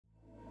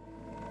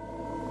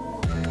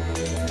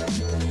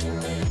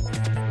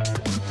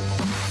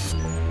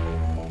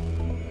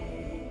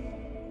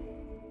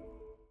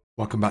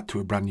Welcome back to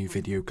a brand new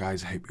video,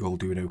 guys. I hope you're all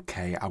doing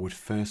okay. I would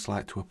first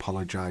like to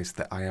apologise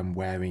that I am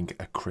wearing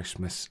a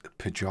Christmas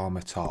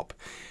pyjama top.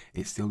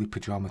 It's the only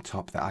pyjama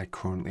top that I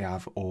currently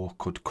have or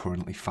could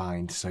currently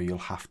find, so you'll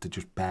have to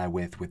just bear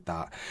with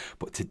that.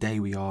 But today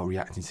we are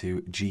reacting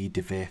to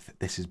G-DEVITH.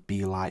 This is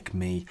Be Like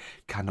Me.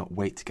 Cannot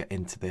wait to get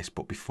into this,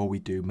 but before we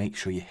do, make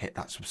sure you hit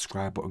that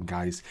subscribe button,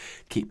 guys.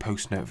 Keep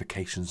post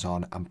notifications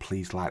on and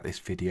please like this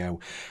video.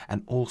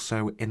 And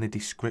also in the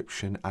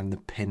description and the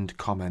pinned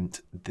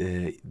comment,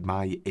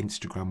 my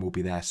Instagram will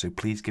be there, so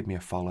please give me a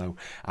follow.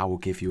 I will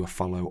give you a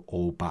follow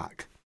all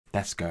back.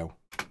 Let's go.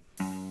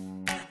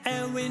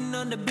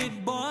 On the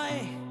big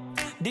boy,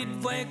 did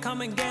we come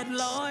and get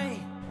loy?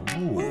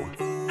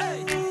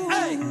 Hey,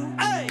 hey,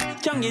 hey.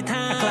 Trong vậy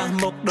tha là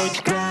một đôi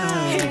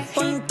sky.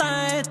 Phân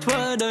tay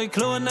thưa đời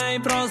ខ្លួនnày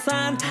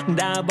prosan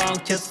đã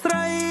bọc chật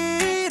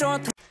stray.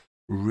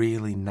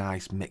 Really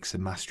nice mix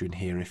and mastering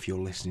here. If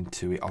you're listening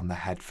to it on the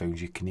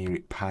headphones, you can hear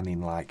it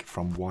panning like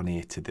from one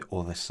ear to the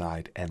other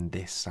side, and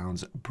this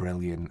sounds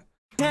brilliant.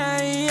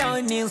 Ngay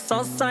ơi niềng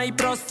xót say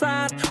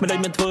prosat mà đây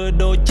mình vừa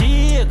đồ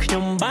chia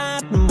nhung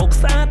bát một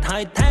sát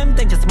hai thêm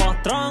tên chật smart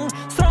strong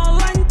so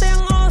lanh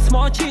tiếng ó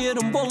smart chia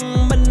đồng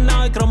bông mình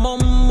nói cả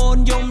mông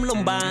môn yum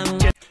lồng bàng.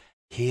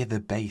 Hear the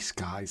bass,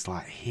 guys,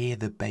 like hear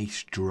the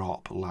bass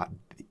drop, like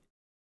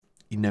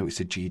you know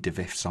it's a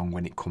G-DEVITH song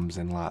when it comes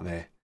in like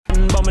this.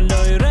 Bọn mình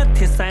đời rất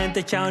thì sang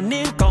từ chào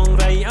niên còn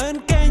rầy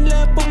ơn kênh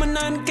lơ bông mình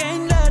ăn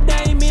kênh lơ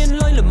đây miên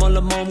lối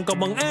là mồm còn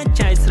bằng ác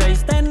chạy srei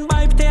stand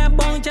by theo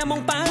bông cha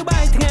mong phá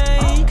bài ngày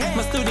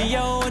mà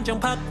studio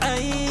trong phát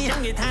ấy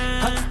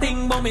phát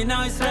sting bông mình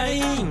nói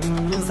srei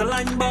sờ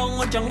lanh bông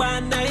trong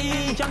ban đấy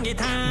trong vậy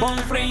tha bông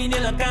freeนี่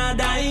là ca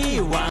đấy.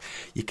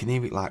 You can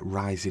hear it like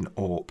rising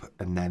up,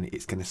 and then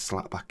it's going to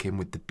slap back in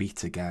with the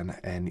beat again,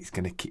 and it's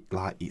going to keep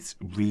like, it's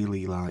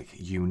really like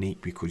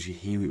unique because you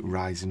hear it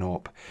rising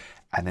up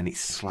and then it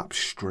slaps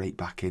straight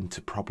back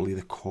into probably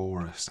the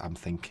chorus, I'm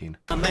thinking.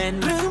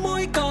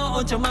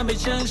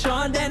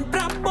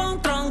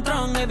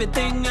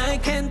 Everything I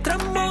can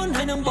tremble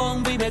hay nâng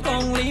bông vì bề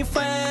only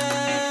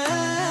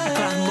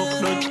fair một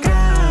đôi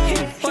sky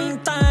phân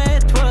tay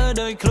thưa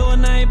đờiខ្លួ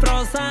នnày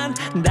prosan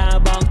đã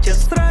bọc chật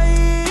stray.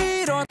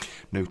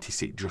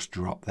 Notice it just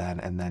dropped then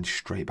and then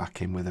straight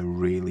back in with a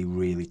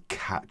really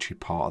catchy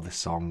part of the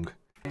song.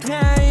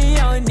 Ngay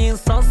ơi niềng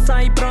xót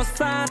say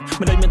prosat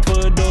mà đây mình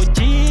vừa đồ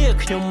chia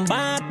nhung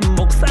bát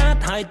một sát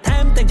hai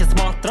thêm tên chật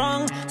smart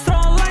strong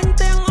so lanh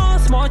tiếng ó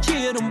smart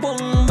chia đồng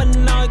bông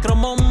mình nói cả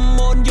mông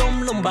môn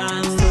yum lồng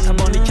bàng sự thầm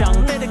môn đi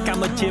trong tới để cả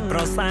một chia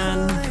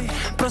prosan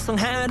prosang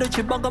ha đôi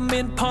chia bong có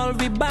miền Paul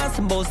vì ba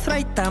sầm bồ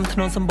sray tam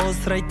thôn sầm bồ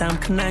sray tam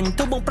khăn anh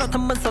tu bông pro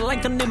thầm mình sờ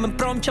lanhกันนี่มัน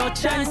พร้อมcho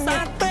tranh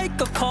sátเป็ก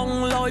ก็คง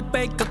ลอยเ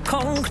ป็กก็ค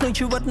งหนึ่ง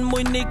ชีวิตมว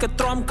ยนี่ก็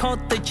ตรอมคอ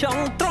แต่จง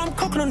ตรอม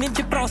คอขนมนี่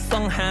chia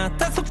prosang haแ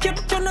ต่สุขจิต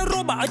จน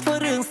รู้บ่อยเพื่อ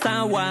เรื่องสา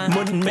วา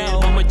มุนแมว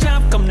บอกมาจั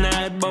บกำเนิ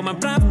ดบอกมา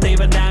ปรับเท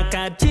วดาก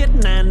ารจิต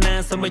นา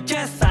สมัยเจ้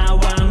าสา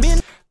วามิน.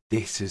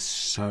 This is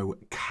so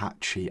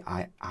catchy.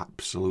 I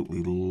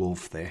absolutely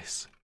love this.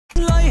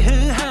 ลอยฮื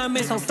อฮาไ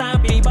ม่สองสาม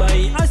ปีใบ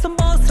ไอ้สม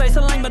บูรณ์ใส่ส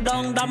ไลน์มาดอ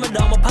งดำมาด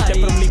องมาพายจะ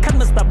ปรุงลีขั้น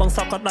มาสตาร์บังส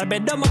อบก็ได้เบ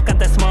ดเดอร์มากัน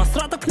แต่สมอลส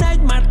ระตะเพล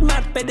ย์มั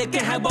ดไปเด็กแ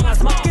ก่หายบองอา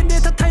สมอลกินเดือ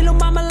ดไทยลง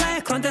มาแลก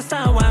ครอนแต่สา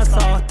วาส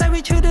อแต่วิ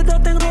ชื่อเดือด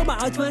แต่งรู้บ่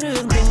เอาเพื่อเรื่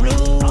องเรียน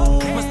รู้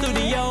มาสตู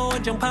ดิโอ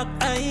จังพัก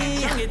ไอ้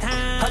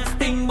พักส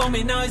ติงบองไ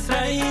ม่น้อยใ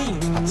ส่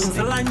ส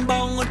ไลน์บ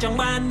องจัง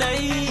บ้านได้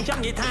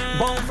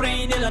บองฟรี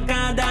นี่ละก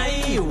าได้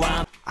ว่า.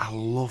 I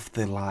love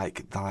the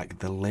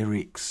the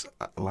lyrics.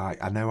 Like,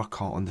 I know I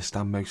can't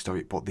understand most of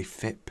it, but they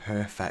fit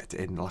perfect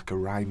in like a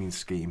rhyming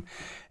scheme.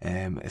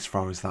 As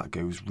far as that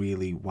goes,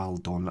 really well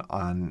done,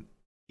 and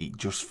it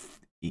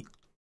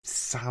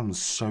sounds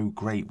so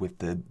great with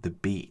the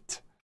beat.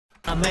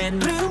 Amen.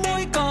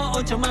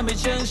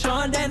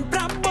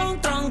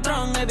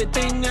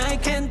 Everything I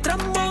can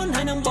tremble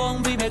hay nâng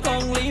bông vì bề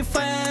only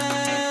fair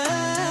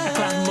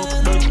một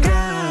đôi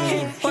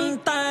sky phân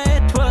tay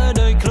thưa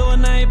đờiខ្លួ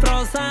នnày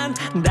prosan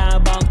đã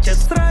bọc chật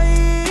stray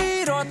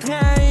rót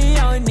ngay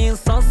ơi niềng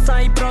xót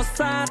say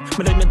prosat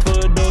mà đây mình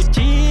vừa đồ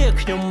chia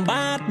nhung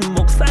bát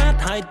một sát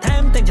hai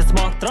thêm tên chật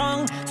smart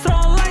strong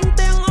so lanh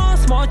tiếng ó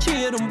smart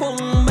chia đồng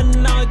bông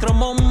mình nói cả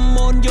mông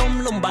môn yum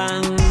lồng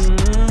bàng.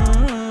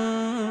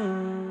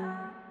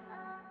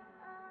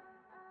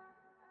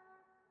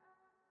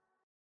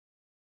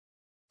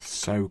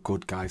 So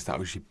good, guys. That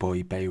was your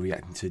boy Bay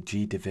reacting to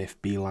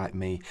G-DEVITH, Be Like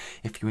Me.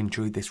 If you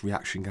enjoyed this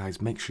reaction,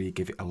 guys, make sure you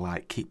give it a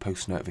like, keep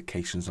post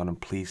notifications on,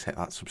 and please hit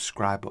that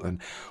subscribe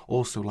button.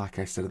 Also, like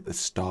I said at the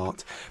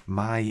start,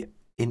 my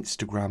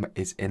Instagram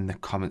is in the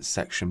comments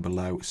section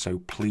below, so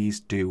please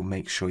do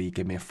make sure you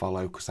give me a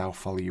follow because I'll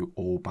follow you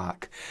all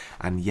back.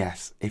 And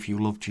yes, if you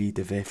love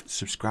G-DEVITH,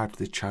 subscribe to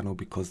the channel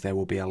because there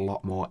will be a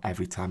lot more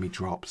every time he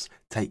drops.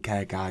 Take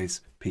care,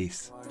 guys.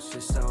 Peace.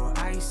 It's so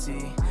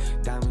icy,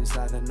 diamonds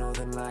like the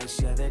northern lights,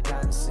 yeah, they're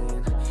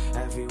dancing.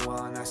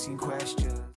 Everyone asking questions.